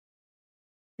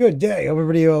Good day. Hope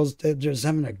everybody else just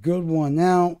having a good one.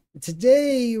 Now,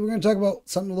 today we're going to talk about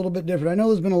something a little bit different. I know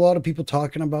there's been a lot of people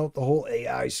talking about the whole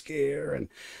AI scare and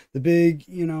the big,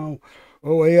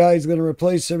 oh, AI is going to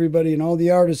replace everybody and all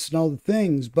the artists and all the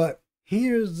things. But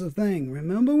here's the thing.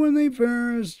 Remember when they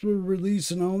first were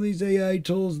releasing all these AI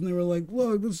tools and they were like,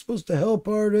 look, this is supposed to help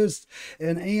artists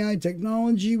and AI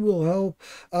technology will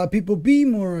help people be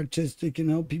more artistic and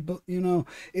help people,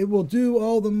 it will do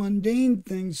all the mundane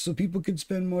things so people can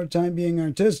spend more time being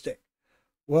artistic.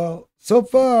 Well, so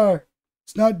far,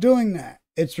 it's not doing that.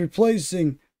 It's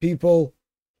replacing people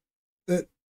that,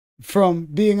 from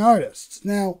being artists.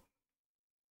 Now,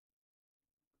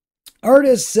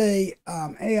 artists say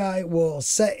AI will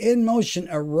set in motion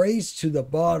a race to the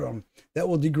bottom that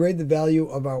will degrade the value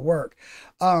of our work.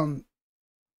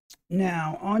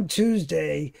 Now, on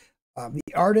Tuesday,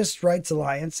 the Artists' Rights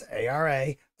Alliance,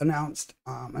 ARA, announced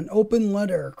an open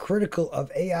letter critical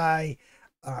of AI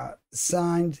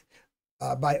signed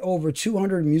by over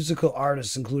 200 musical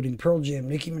artists, including Pearl Jam,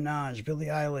 Nicki Minaj, Billie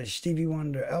Eilish, Stevie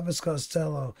Wonder, Elvis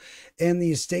Costello, and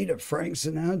the estate of Frank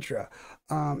Sinatra,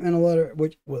 and a letter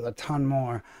with a ton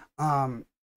more.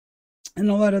 In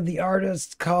a letter, the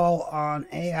artists call on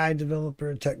AI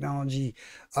developer technology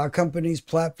companies,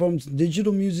 platforms, and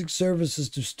digital music services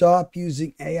to stop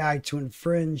using AI to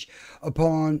infringe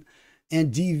upon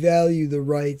and devalue the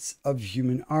rights of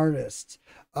human artists.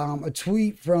 A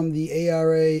tweet from the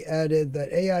ARA added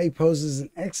that AI poses an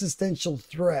existential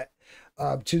threat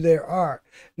to their art.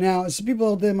 Now, some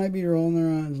people out there might be rolling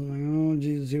their eyes like, oh,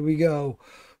 Jesus, here we go.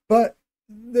 But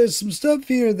there's some stuff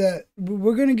here that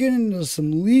we're going to get into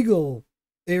some legal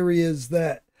areas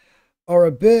that are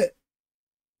a bit,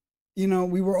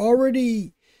 we were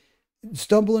already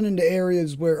stumbling into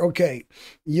areas where, okay,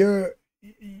 you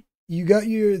got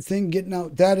your thing getting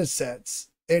out data sets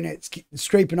and it's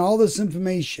scraping all this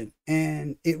information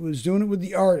and it was doing it with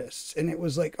the artists. And it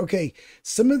was like, okay,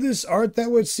 some of this art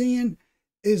that we're seeing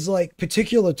is like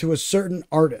particular to a certain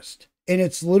artist and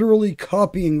it's literally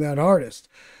copying that artist.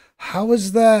 How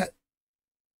is that?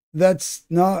 That's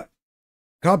not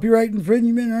copyright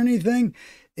infringement or anything.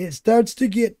 It starts to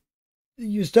get,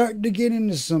 you start to get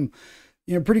into some,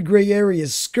 pretty gray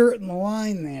areas, skirting the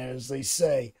line there, as they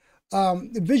say.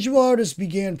 The visual artists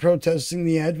began protesting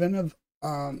the advent of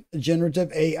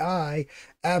generative AI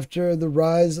after the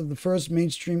rise of the first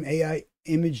mainstream AI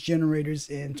image generators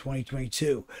in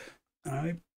 2022.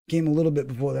 I came a little bit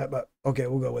before that, but okay,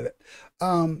 we'll go with it.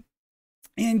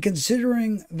 And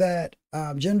considering that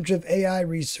generative AI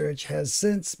research has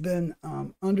since been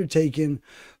undertaken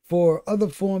for other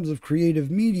forms of creative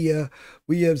media,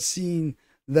 we have seen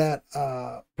that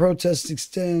protests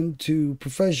extend to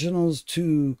professionals,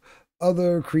 to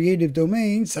other creative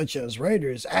domains such as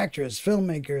writers, actors,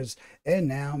 filmmakers, and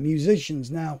now musicians.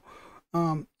 Now,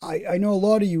 I know a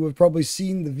lot of you have probably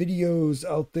seen the videos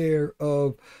out there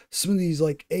of some of these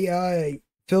like AI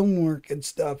film work and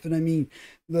stuff. And I mean,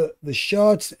 the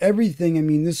shots, everything. I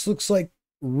mean, this looks like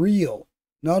real.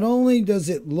 Not only does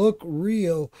it look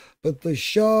real, but the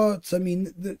shots, I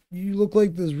mean, you look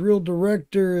like there's real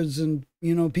directors and,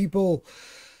 people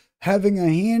having a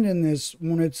hand in this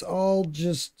when it's all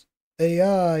just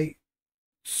AI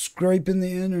scraping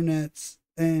the internets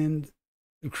and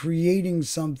creating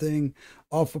something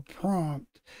off a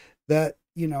prompt that,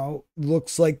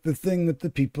 looks like the thing that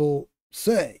the people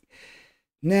say.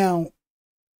 Now,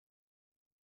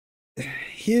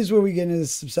 here's where we get into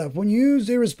some stuff. When used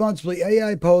irresponsibly,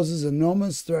 AI poses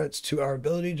enormous threats to our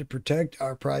ability to protect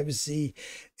our privacy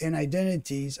and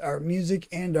identities, our music,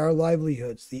 and our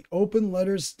livelihoods. The open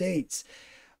letter states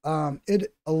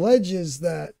it alleges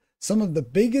that some of the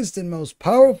biggest and most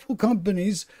powerful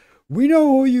companies, we know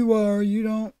who you are, you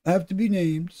don't have to be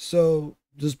named, so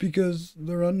just because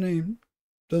they're unnamed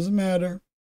doesn't matter.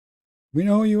 We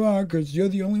know who you are because you're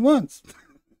the only ones.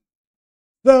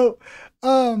 So,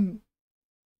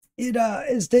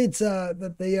 it states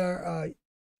that they are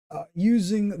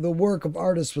using the work of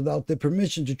artists without their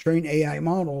permission to train AI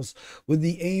models with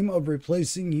the aim of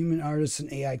replacing human artists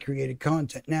and AI created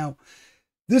content. Now,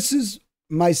 this is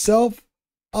myself.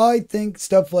 I think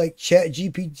stuff like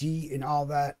ChatGPT and all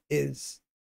that is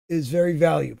very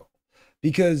valuable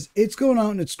because it's going out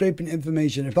and it's scraping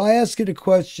information. If I ask it a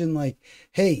question like,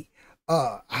 "Hey,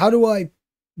 how do I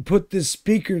put this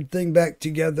speaker thing back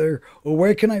together, or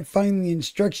where can I find the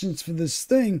instructions for this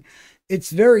thing?"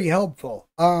 It's very helpful.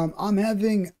 I'm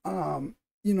having,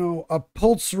 a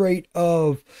pulse rate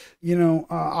of,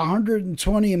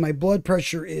 120 and my blood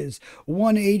pressure is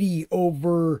 180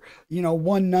 over,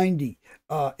 190.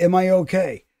 Am I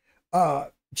okay?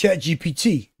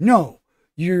 ChatGPT, no,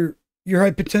 you're you're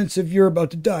hypertensive, you're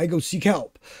about to die, go seek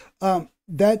help.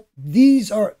 That's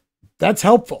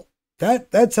helpful.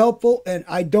 That's helpful, and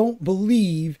I don't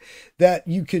believe that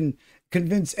you can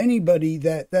convince anybody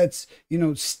that that's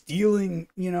stealing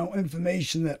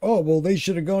information, that, oh well, they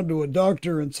should have gone to a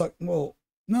doctor and suck. Well,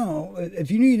 no,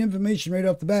 if you need information right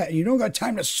off the bat and you don't got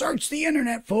time to search the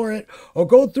internet for it or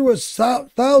go through a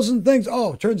thousand things,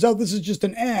 oh, it turns out this is just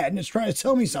an ad and it's trying to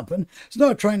tell me something. It's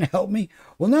not trying to help me.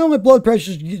 Well, now my blood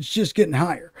pressure is just getting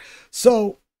higher.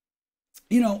 So,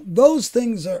 those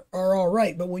things are all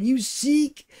right. But when you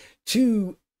seek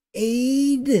to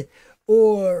aid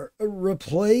or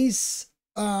replace,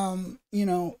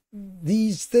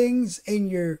 these things, and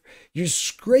you're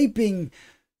scraping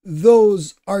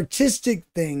those artistic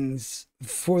things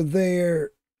for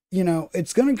their,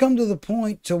 it's going to come to the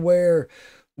point to where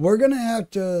we're going to have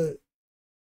to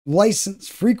license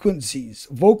frequencies,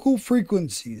 vocal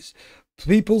frequencies.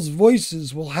 People's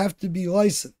voices will have to be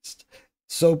licensed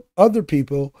so other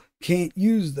people can't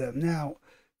use them. Now,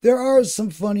 there are some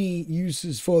funny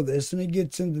uses for this, and it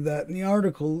gets into that in the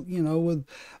article, with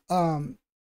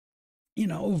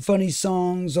funny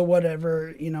songs or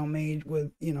whatever, made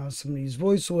with, somebody's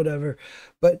voice or whatever.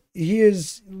 But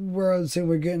here's where I would say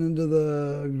we're getting into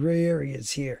the gray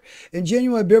areas here. In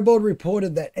January, Billboard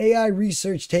reported that AI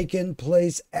research taken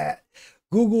place at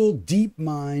Google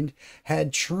DeepMind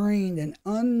had trained an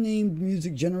unnamed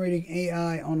music generating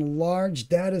AI on a large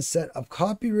data set of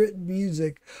copyrighted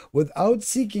music without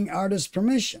seeking artist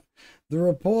permission. The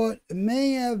report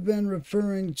may have been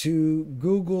referring to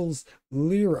Google's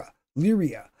Lyria,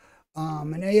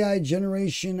 an AI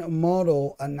generation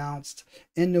model announced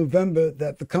in November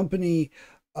that the company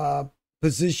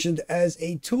positioned as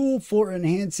a tool for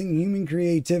enhancing human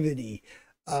creativity.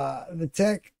 The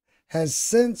tech has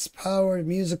since powered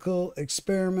musical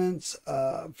experiments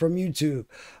from YouTube.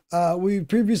 We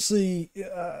previously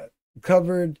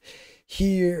covered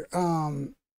here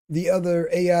the other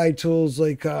AI tools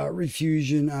like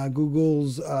Refusion,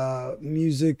 Google's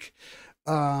Music,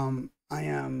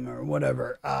 or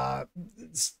whatever,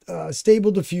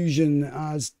 Stable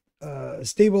Diffusion,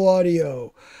 Stable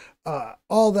Audio,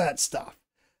 all that stuff.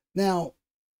 Now,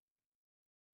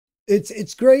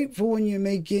 it's great for when you're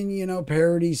making,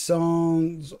 parody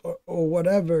songs or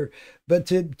whatever, but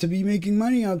to be making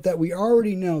money out that, we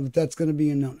already know that that's going to be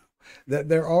a no-no. That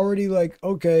they're already like,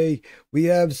 okay, we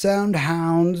have sound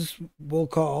hounds, we'll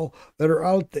call, that are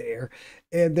out there,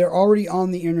 and they're already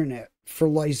on the internet for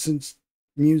licensed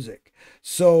music.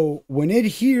 So when it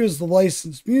hears the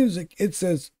licensed music, it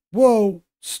says, whoa,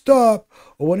 stop.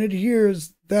 Or when it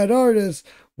hears that artist,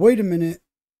 wait a minute,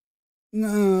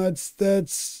 no,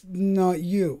 that's not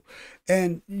you.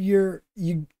 And you're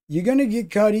gonna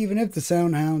get caught even if the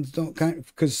sound hounds don't,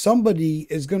 because somebody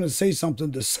is gonna say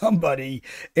something to somebody,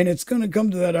 and it's gonna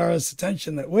come to that artist's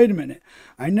attention that, wait a minute,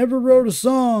 I never wrote a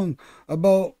song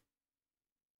about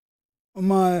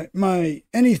my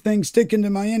anything sticking to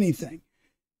my anything.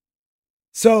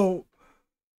 So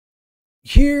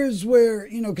here's where,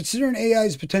 considering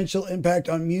AI's potential impact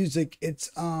on music,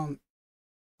 it's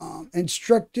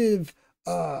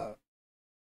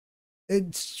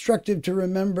instructive to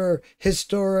remember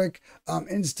historic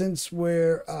instance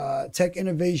where tech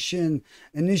innovation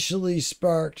initially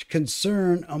sparked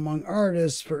concern among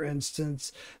artists. For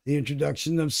instance, the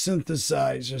introduction of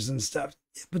synthesizers and stuff.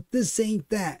 But this ain't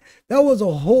that. That was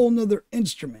a whole nother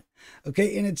instrument.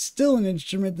 Okay, and it's still an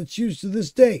instrument that's used to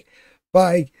this day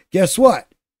by, guess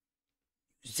what?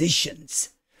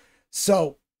 Musicians.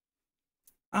 So,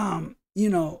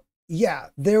 yeah,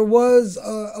 there was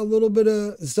a little bit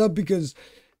of stuff because,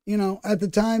 at the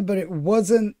time, but it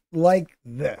wasn't like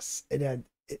this. It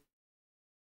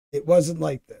wasn't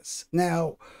like this.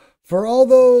 Now, for all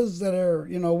those that are,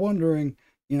 wondering,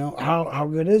 how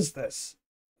good is this?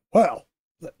 Well,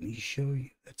 let me show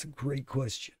you. That's a great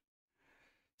question.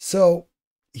 So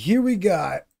here we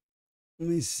got, let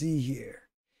me see here.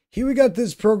 Here we got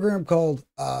this program called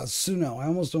Suno. I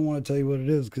almost don't want to tell you what it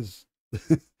is because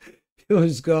people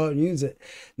just go out and use it.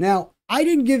 Now, I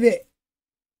didn't give it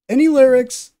any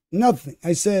lyrics, nothing.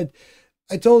 I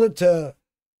told it to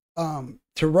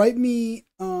write me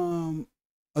a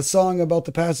song about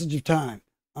the passage of time,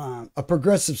 a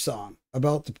progressive song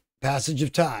about the passage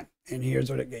of time. And here's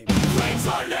what it gave me.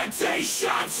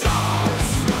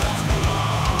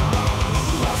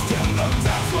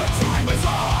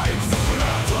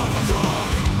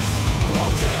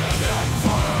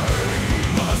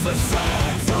 The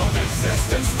sands of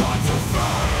existence start to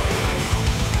fade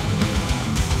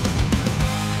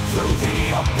through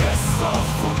the abyss of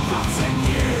forgotten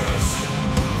years.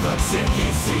 The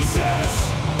ticking ceases,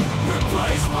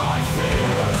 replaced by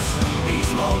fears.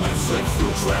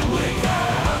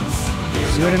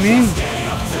 See what I mean?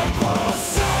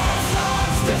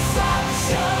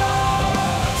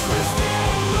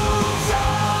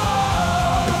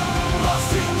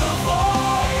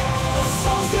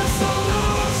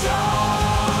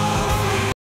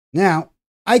 Now,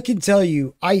 I can tell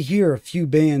you, I hear a few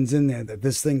bands in there that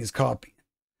this thing is copying.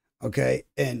 Okay.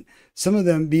 And some of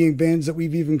them being bands that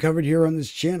we've even covered here on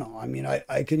this channel. I mean,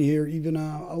 I can hear even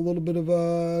a little bit of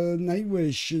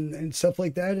Nightwish and stuff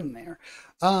like that in there.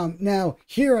 Now,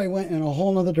 here I went in a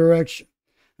whole nother direction.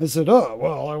 I said, oh,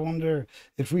 well, I wonder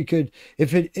if we could,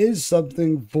 if it is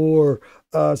something for,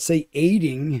 say,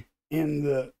 aiding in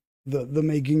the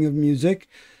making of music.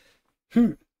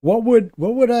 What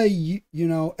would I,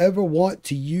 ever want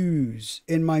to use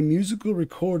in my musical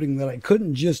recording that I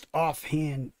couldn't just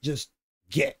offhand just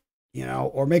get,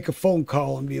 or make a phone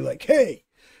call and be like, hey,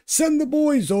 send the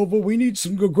boys over. We need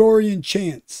some Gregorian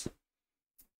chants.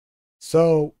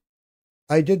 So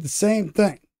I did the same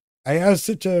thing. I asked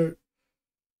it to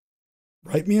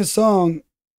write me a song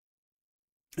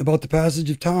about the passage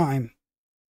of time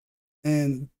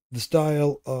and the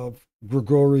style of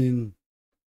Gregorian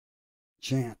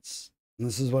chants. And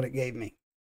this is what it gave me.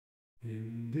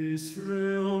 In this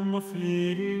realm of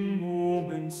fleeting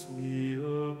moments we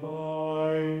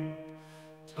abide.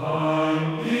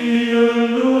 Time, the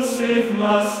elusive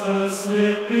master,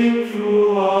 slipping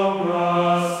through our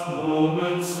grasp.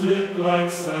 Moments slip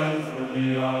like sand through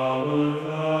the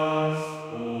hourglass.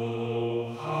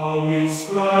 Oh, how we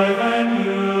strive and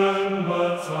yearn,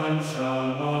 but time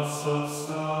shall not subside.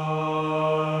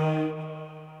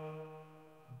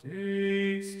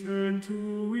 Days turn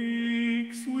to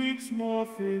weeks, weeks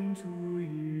morph into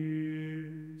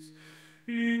years.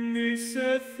 In this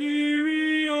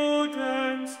ethereal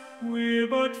dance, we're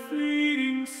but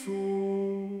fleeting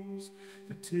souls.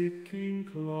 The ticking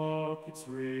clock, its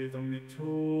rhythm it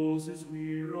tolls. As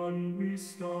we run, we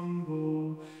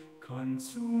stumble,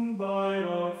 consumed by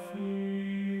our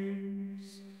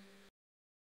fears.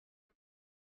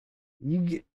 You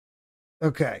get,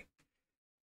 okay.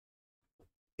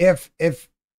 If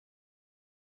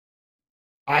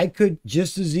I could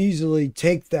just as easily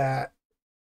take that,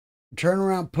 turn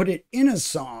around, put it in a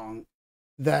song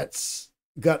that's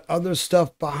got other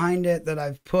stuff behind it that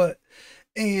I've put,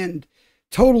 and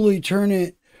totally turn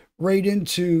it right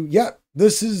into, yep,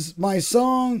 this is my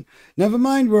song. Never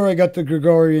mind where I got the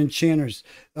Gregorian chanters.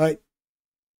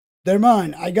 They're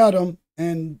mine. I got them,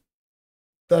 and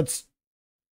that's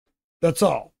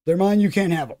all. They're mine. You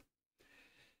can't have them.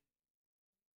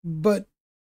 But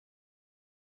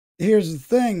here's the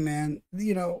thing, man,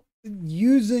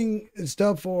 using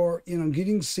stuff for,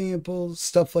 getting samples,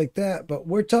 stuff like that. But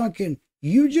we're talking,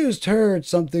 you just heard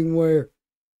something where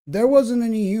there wasn't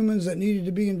any humans that needed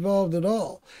to be involved at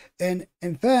all. And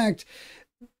in fact,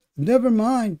 never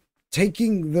mind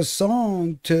taking the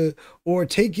song or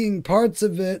taking parts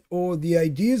of it or the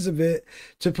ideas of it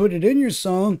to put it in your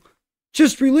song,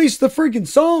 just release the freaking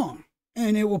song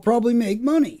and it will probably make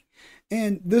money.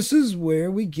 And this is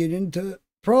where we get into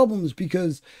problems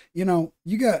because, you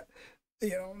got,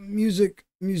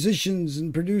 musicians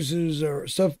and producers or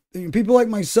stuff, people like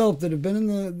myself that have been in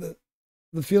the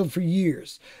field for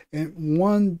years and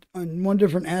one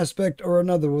different aspect or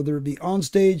another, whether it be on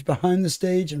stage, behind the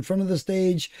stage, in front of the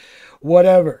stage,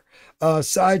 whatever,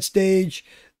 side stage.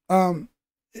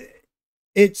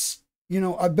 It's,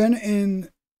 I've been in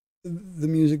the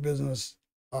music business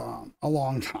a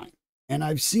long time. And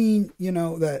I've seen,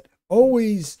 that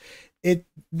always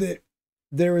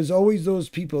there is always those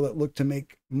people that look to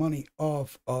make money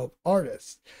off of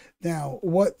artists. Now,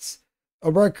 what's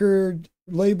a record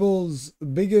label's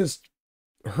biggest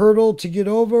hurdle to get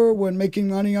over when making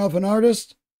money off an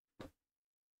artist?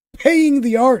 Paying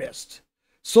the artist.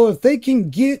 So if they can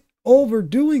get over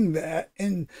doing that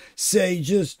and say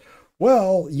just,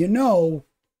 well,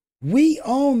 we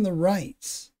own the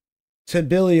rights to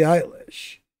Billie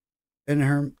Eilish and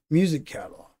her music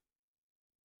catalog.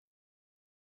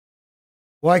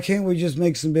 Why can't we just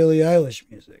make some Billie Eilish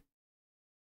music?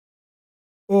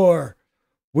 Or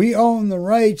we own the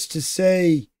rights to,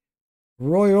 say,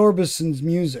 Roy Orbison's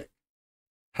music.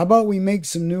 How about we make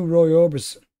some new Roy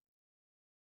Orbison?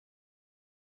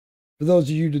 For those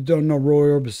of you that don't know, Roy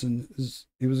Orbison,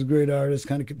 he was a great artist,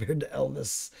 kind of compared to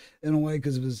Elvis in a way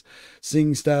because of his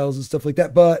singing styles and stuff like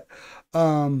that. But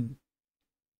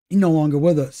he's no longer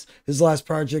with us. His last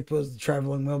project was the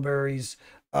Traveling Wilburys,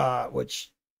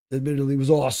 which admittedly was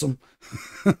awesome.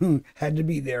 Had to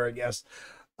be there, I guess.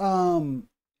 Now,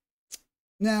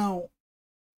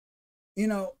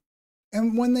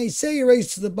 and when they say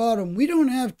race to the bottom, we don't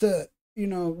have to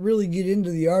really get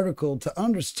into the article to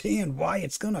understand why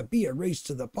it's going to be a race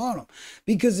to the bottom.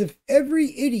 Because if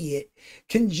every idiot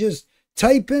can just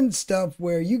type in stuff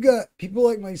where you got people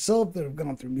like myself that have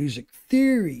gone through music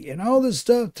theory and all this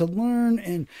stuff to learn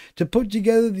and to put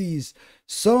together these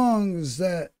songs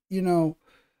that,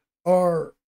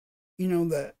 are,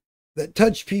 that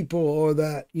touch people, or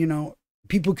that,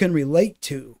 people can relate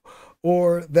to,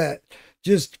 or that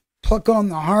just pluck on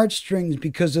the heartstrings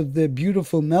because of their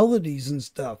beautiful melodies and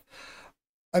stuff.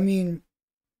 I mean,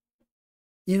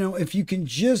 if you can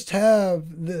just tell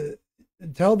the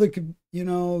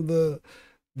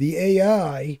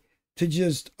AI to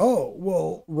just, oh,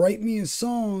 well, write me a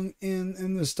song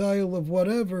in the style of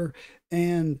whatever,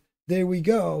 and there we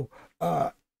go.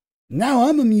 Now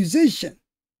I'm a musician.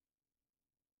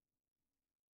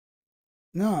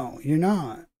 No, you're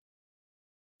not.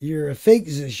 You're a fake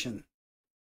musician,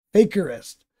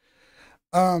 fakerist.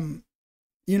 I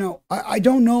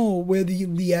don't know where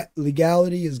the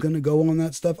legality is going to go on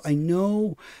that stuff. I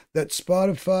know that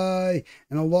Spotify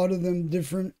and a lot of them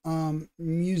different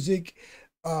music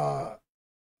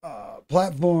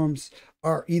platforms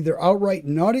are either outright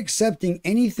not accepting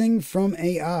anything from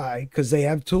AI because they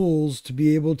have tools to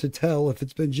be able to tell if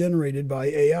it's been generated by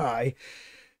AI,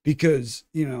 because,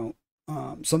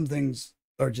 some things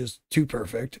are just too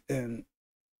perfect, and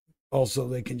also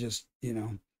they can just,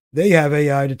 they have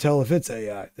AI to tell if it's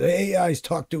AI. The AIs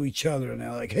talk to each other and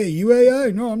they're like, hey, you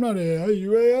AI? No, I'm not AI.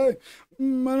 You AI? I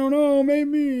don't know,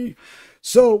 maybe.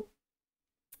 So,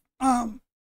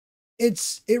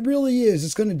 it really is.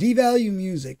 It's going to devalue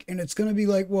music, and it's going to be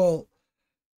like, well,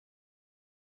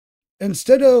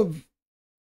 instead of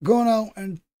going out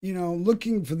and,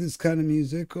 looking for this kind of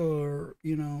music, or,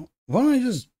 why don't I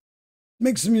just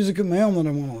make some music of my own that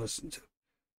I want to listen to?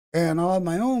 And I'll have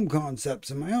my own concepts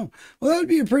and my own. Well, that would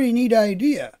be a pretty neat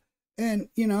idea. And,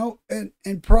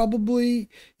 and probably,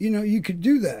 you could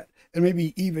do that. And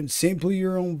maybe even sample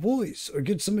your own voice, or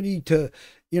get somebody to,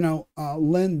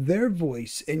 lend their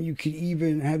voice. And you could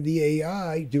even have the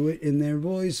AI do it in their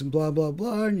voice and blah, blah,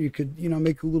 blah. And you could,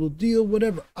 make a little deal,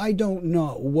 whatever. I don't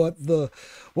know what the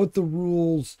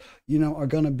rules, are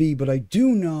going to be. But I do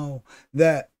know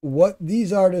that what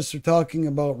these artists are talking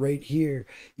about right here,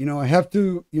 I have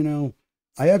to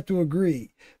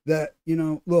agree that,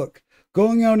 look,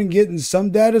 going out and getting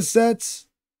some data sets,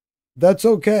 that's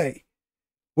okay.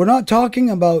 We're not talking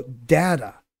about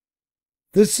data.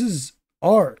 This is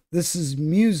art. This is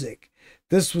music.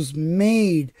 This was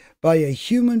made by a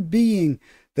human being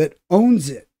that owns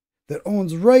it, that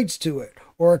owns rights to it,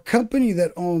 or a company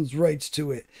that owns rights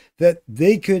to it, that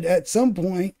they could at some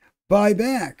point buy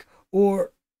back,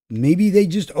 or maybe they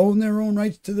just own their own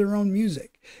rights to their own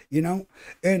music,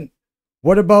 And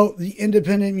what about the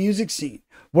independent music scene?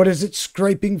 What is it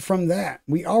scraping from that?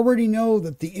 We already know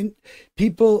that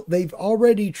they've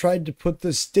already tried to put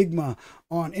the stigma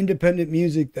on independent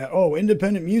music that, oh,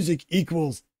 independent music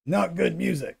equals not good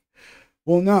music.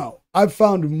 Well, no, I've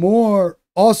found more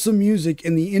awesome music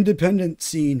in the independent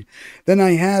scene than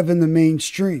I have in the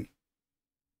mainstream.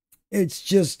 It's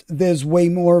just, there's way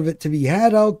more of it to be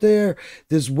had out there.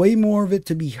 There's way more of it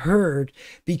to be heard,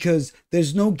 because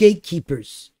there's no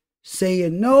gatekeepers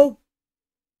saying no.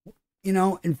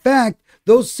 In fact,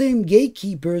 those same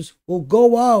gatekeepers will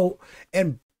go out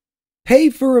and pay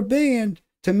for a band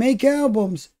to make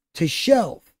albums to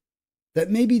shelf, that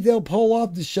maybe they'll pull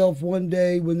off the shelf one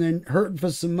day when they're hurting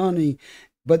for some money,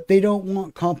 but they don't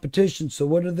want competition. So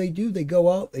what do? They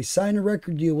go out, they sign a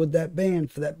record deal with that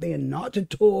band, for that band not to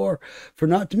tour, for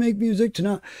not to make music, to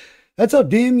not. That's how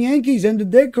damn Yankees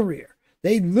ended their career.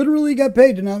 They literally got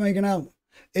paid to not make an album.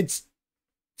 It's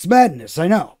madness, I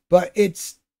know, but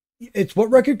it's what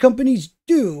record companies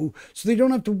do, so they don't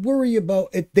have to worry about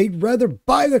it. They'd rather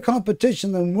buy the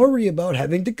competition than worry about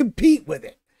having to compete with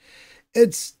it.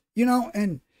 It's,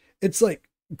 and it's like,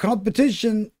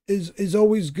 competition is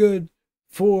always good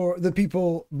for the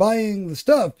people buying the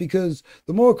stuff, because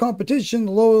the more competition,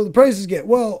 the lower the prices get.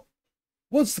 Well,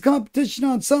 what's the competition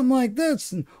on something like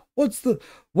this? And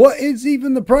what is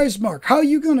even the price mark? How are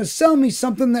you going to sell me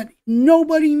something that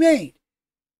nobody made?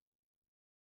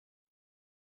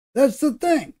 That's the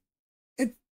thing.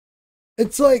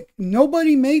 It's like,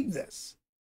 nobody made this.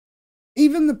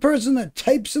 Even the person that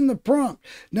types in the prompt.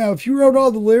 Now, if you wrote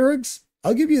all the lyrics,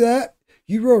 I'll give you that.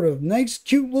 You wrote a nice,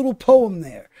 cute little poem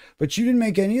there, but you didn't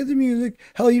make any of the music.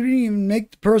 Hell, you didn't even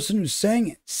make the person who sang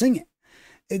it sing it.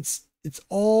 It's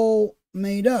all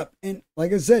made up. And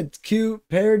like I said, it's cute,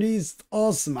 parodies,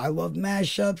 awesome. I love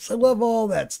mashups. I love all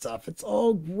that stuff. It's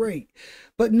all great.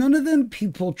 But none of them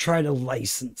people try to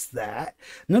license that.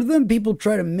 None of them people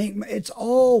try to make, it's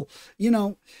all,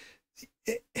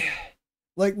 it,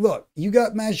 like, look, you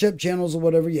got mashup channels or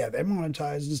whatever, yeah, they're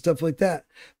monetized and stuff like that.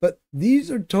 But these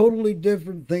are totally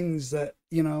different things that,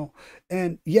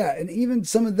 and yeah, and even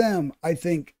some of them, I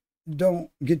think, don't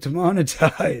get to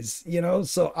monetize,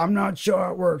 So I'm not sure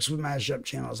how it works with mashup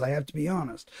channels. I have to be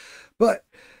honest. But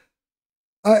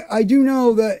I do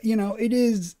know that, it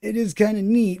is kind of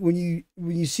neat when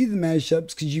you see the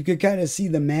mashups because you could kind of see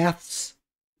the maths,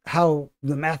 how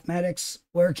the mathematics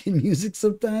work in music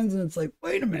sometimes, and it's like,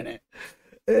 wait a minute.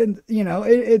 And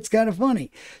it's kind of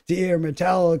funny to hear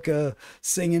Metallica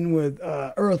singing with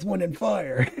Earth, Wind, and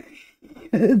Fire.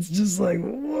 It's just like,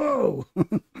 whoa.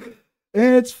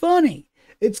 And it's funny.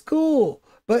 It's cool.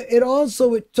 But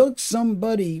it took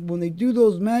somebody, when they do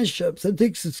those mashups, it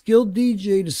takes a skilled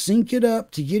DJ to sync it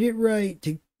up, to get it right,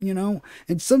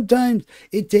 and sometimes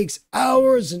it takes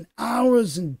hours and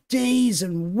hours and days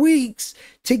and weeks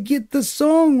to get the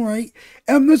song right.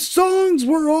 And the songs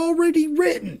were already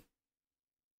written.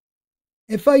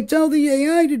 If I tell the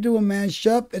AI to do a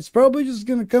mashup, it's probably just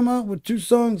going to come out with two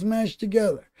songs mashed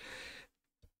together.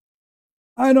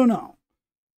 I don't know.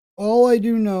 All I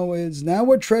do know is now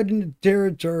we're treading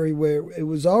territory where it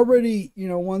was already,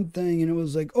 one thing, and it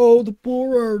was like, oh, the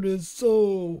poor artists,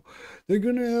 oh, they're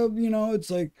going to have,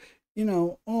 it's like,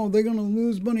 oh, they're going to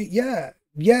lose money. Yeah,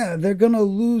 they're going to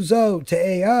lose out to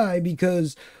AI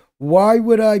because why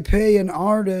would I pay an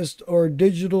artist or a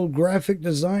digital graphic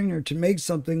designer to make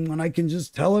something when I can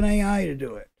just tell an AI to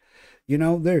do it?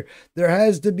 There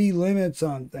has to be limits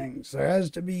on things. There has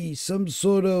to be some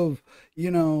sort of,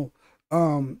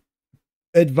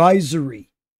 advisory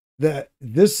that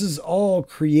this is all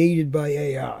created by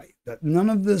AI. That none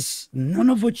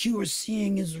of what you are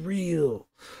seeing is real.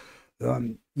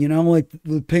 Like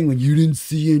the penguin, you didn't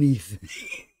see anything.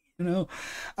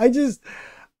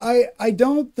 I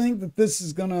don't think that this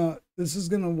is gonna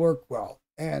work well.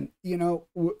 And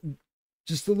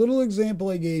just a little example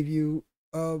I gave you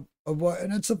of what,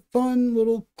 and it's a fun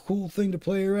little cool thing to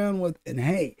play around with. And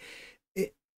hey,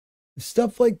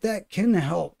 stuff like that can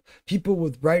help people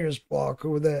with writer's block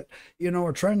or that,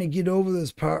 are trying to get over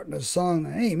this part in a song.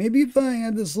 Hey, maybe if I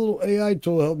had this little AI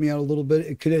tool help me out a little bit,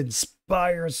 it could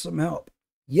inspire some help.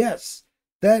 Yes,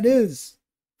 that's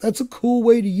a cool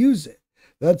way to use it.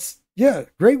 Yeah,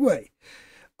 great way.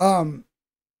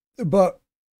 But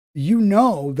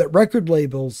that record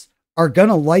labels are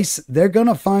they're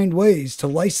gonna find ways to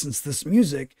license this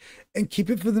music and keep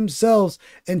it for themselves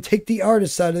and take the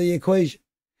artist out of the equation.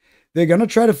 They're going to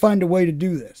try to find a way to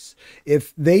do this.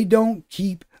 If they don't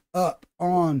keep up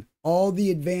on all the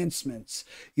advancements,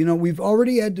 we've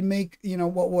already had to make,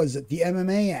 what was it? The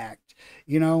MMA Act,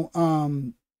 it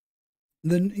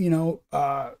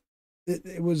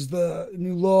was the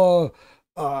new law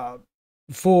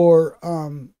for,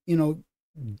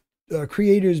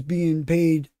 creators being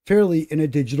paid fairly in a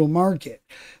digital market,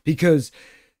 because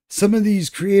some of these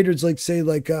creators, like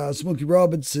Smokey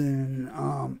Robinson,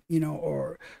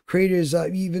 or creators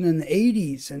even in the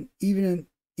 80s and even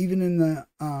in the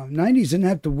 90s didn't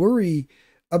have to worry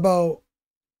about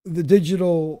the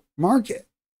digital market.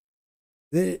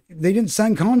 They didn't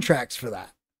sign contracts for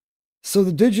that. So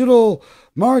the digital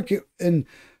market,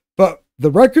 but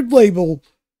the record label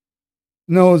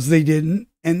knows they didn't,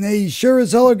 and they sure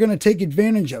as hell are going to take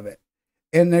advantage of it.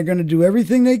 And they're going to do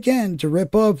everything they can to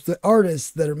rip off the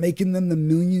artists that are making them the $1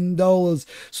 million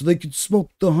so they could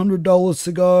smoke the $100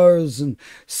 cigars and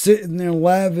sit in their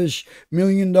lavish $1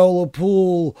 million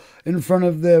pool in front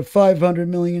of their $500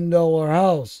 million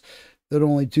house that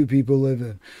only two people live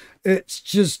in. It's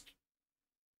just,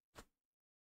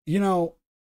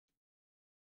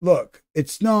 look,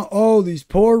 it's not, oh, these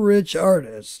poor rich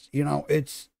artists,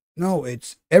 it's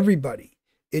everybody.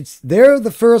 They're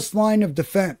the first line of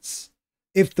defense.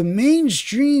 If the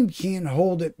mainstream can't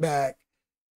hold it back,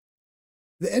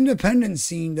 the independent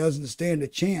scene doesn't stand a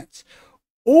chance.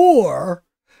 Or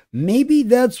maybe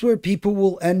that's where people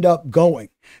will end up going,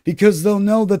 because they'll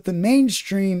know that the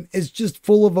mainstream is just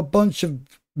full of a bunch of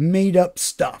made up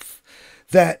stuff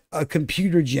that a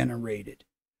computer generated,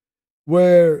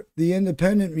 where the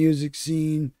independent music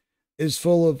scene is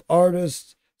full of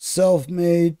artists,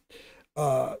 self-made,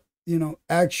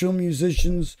 actual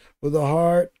musicians with a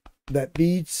heart that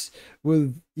beats,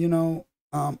 with,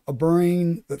 a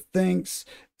brain that thinks,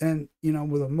 and,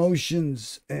 with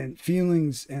emotions and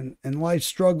feelings and life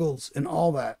struggles and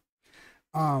all that.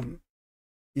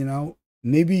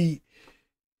 Maybe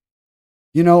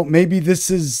this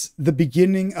is the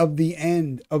beginning of the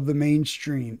end of the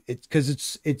mainstream. It's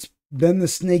because it's been the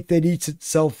snake that eats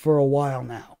itself for a while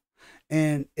now,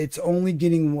 and it's only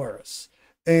getting worse.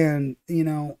 And,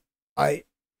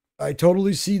 I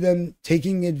totally see them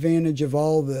taking advantage of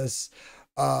all this,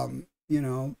 you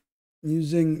know,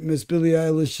 using Miss Billie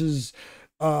Eilish's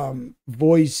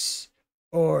voice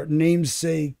or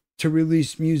namesake to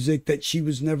release music that she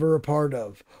was never a part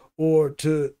of, or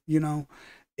to,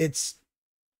 it's,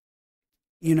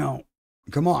 you know,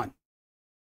 come on.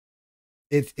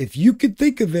 If you could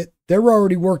think of it, they're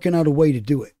already working out a way to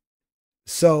do it.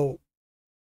 So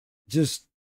just,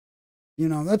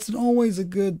 that's always a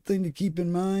good thing to keep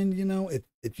in mind.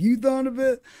 If you thought of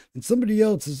it, then somebody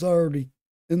else is already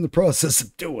in the process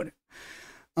of doing it.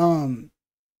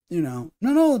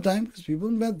 Not all the time, because people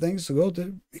invent things, so go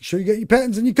to make sure you get your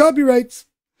patents and your copyrights.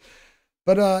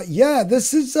 But yeah,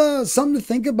 this is something to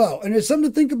think about, and it's something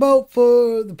to think about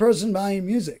for the person buying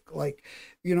music. Like,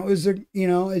 is there,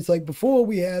 it's like before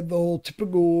we had the whole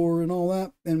typical and all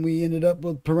that, and we ended up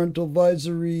with parental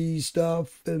advisory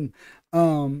stuff, and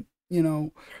but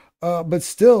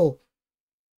still,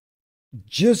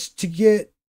 just to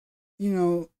get,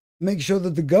 make sure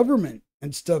that the government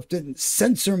and stuff didn't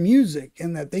censor music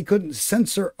and that they couldn't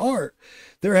censor art,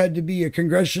 there had to be a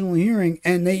congressional hearing,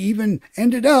 and they even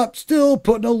ended up still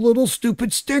putting a little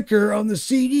stupid sticker on the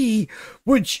CD,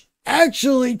 which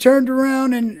actually turned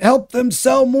around and helped them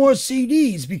sell more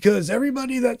CDs, because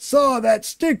everybody that saw that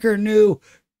sticker knew,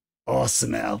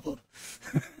 awesome album.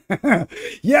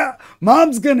 Yeah,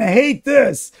 mom's gonna hate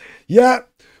this. Yeah,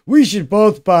 we should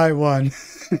both buy one.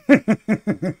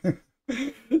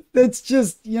 That's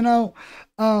just, it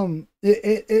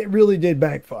really did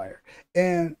backfire.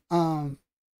 And, and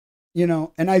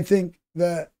I think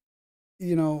that,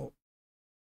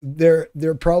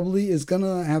 there probably is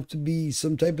gonna have to be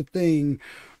some type of thing,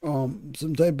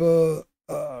 some type of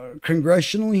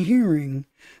congressional hearing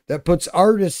that puts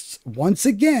artists once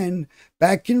again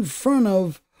back in front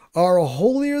of our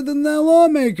holier than thou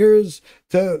lawmakers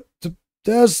to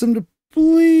ask them to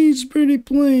please, pretty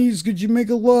please, could you make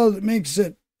a law that makes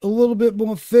it a little bit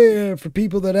more fair for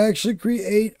people that actually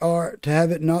create art to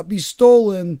have it not be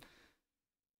stolen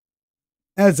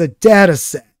as a data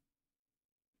set?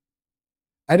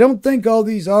 I don't think all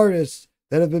these artists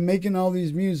that have been making all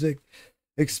these music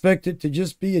expect it to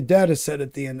just be a data set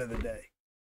at the end of the day.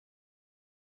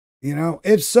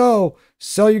 If so,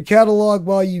 sell your catalog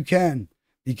while you can,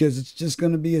 because it's just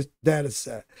going to be a data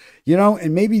set,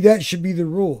 and maybe that should be the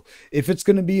rule. If it's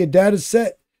going to be a data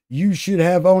set, you should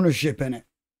have ownership in it.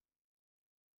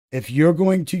 If you're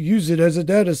going to use it as a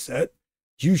data set,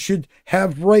 you should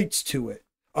have rights to it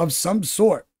of some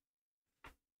sort.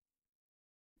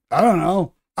 I don't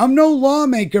know. I'm no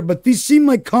lawmaker, but these seem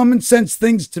like common sense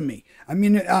things to me. I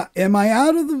mean, am I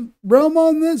out of the realm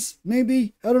on this?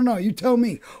 Maybe. I don't know. You tell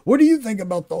me. What do you think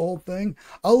about the whole thing?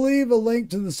 I'll leave a link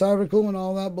to this article and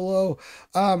all that below.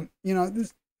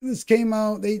 This came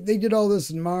out. They did all this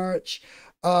in March.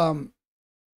 But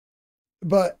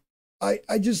I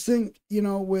just think,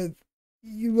 with,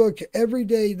 you look every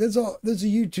day, there's a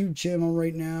YouTube channel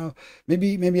right now.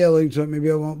 Maybe I'll link to it,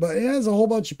 maybe I won't, but it has a whole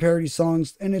bunch of parody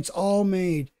songs, and it's all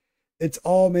made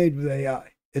with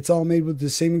AI. It's all made with the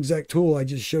same exact tool I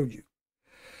just showed you.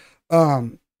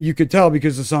 You could tell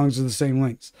because the songs are the same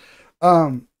lengths.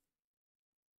 But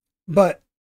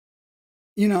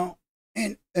and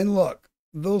look,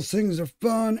 those things are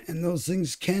fun, and those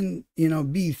things can,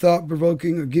 be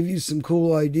thought-provoking or give you some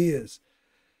cool ideas.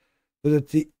 But at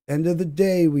the end of the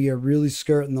day, we are really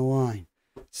skirting the line.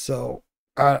 So,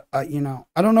 I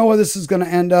don't know where this is going to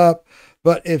end up,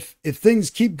 but if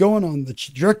things keep going on the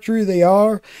trajectory they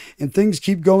are, and things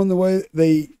keep going the way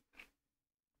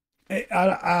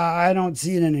I don't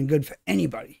see it ending good for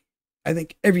anybody. I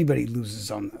think everybody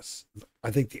loses on this. I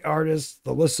think the artist,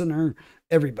 the listener,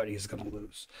 everybody is going to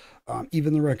lose,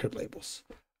 even the record labels.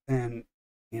 And,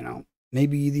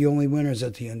 maybe the only winners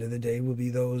at the end of the day will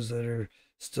be those that are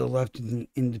still left in the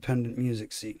independent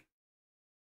music scene.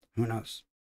 Who knows?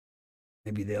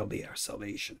 Maybe they'll be our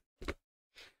salvation.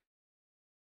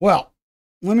 Well,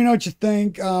 let me know what you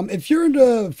think. If you're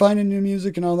into finding new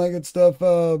music and all that good stuff,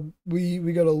 we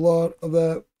got a lot of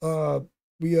that.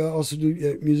 We also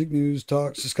do music news,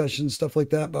 talks, discussions, stuff like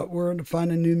that. But we're into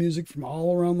finding new music from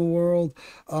all around the world,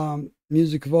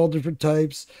 music of all different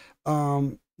types,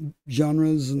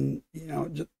 genres, and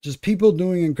just people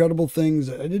doing incredible things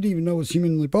that I didn't even know was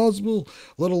humanly possible,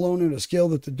 let alone at a scale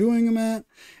that they're doing them at,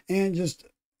 and just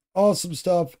awesome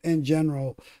stuff in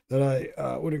general that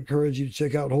I would encourage you to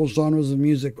check out. Whole genres of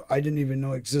music I didn't even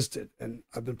know existed, and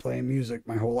I've been playing music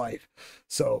my whole life.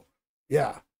 So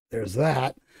yeah, there's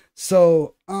that.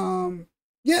 So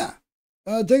yeah,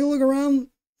 take a look around,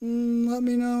 let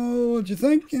me know what you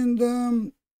think,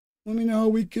 and let me know how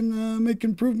we can make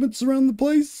improvements around the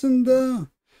place, and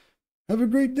Have a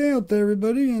great day out there,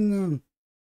 everybody, and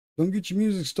don't get your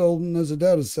music stolen as a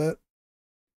data set.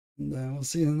 And we'll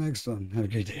see you in the next one. Have a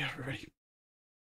great day, everybody.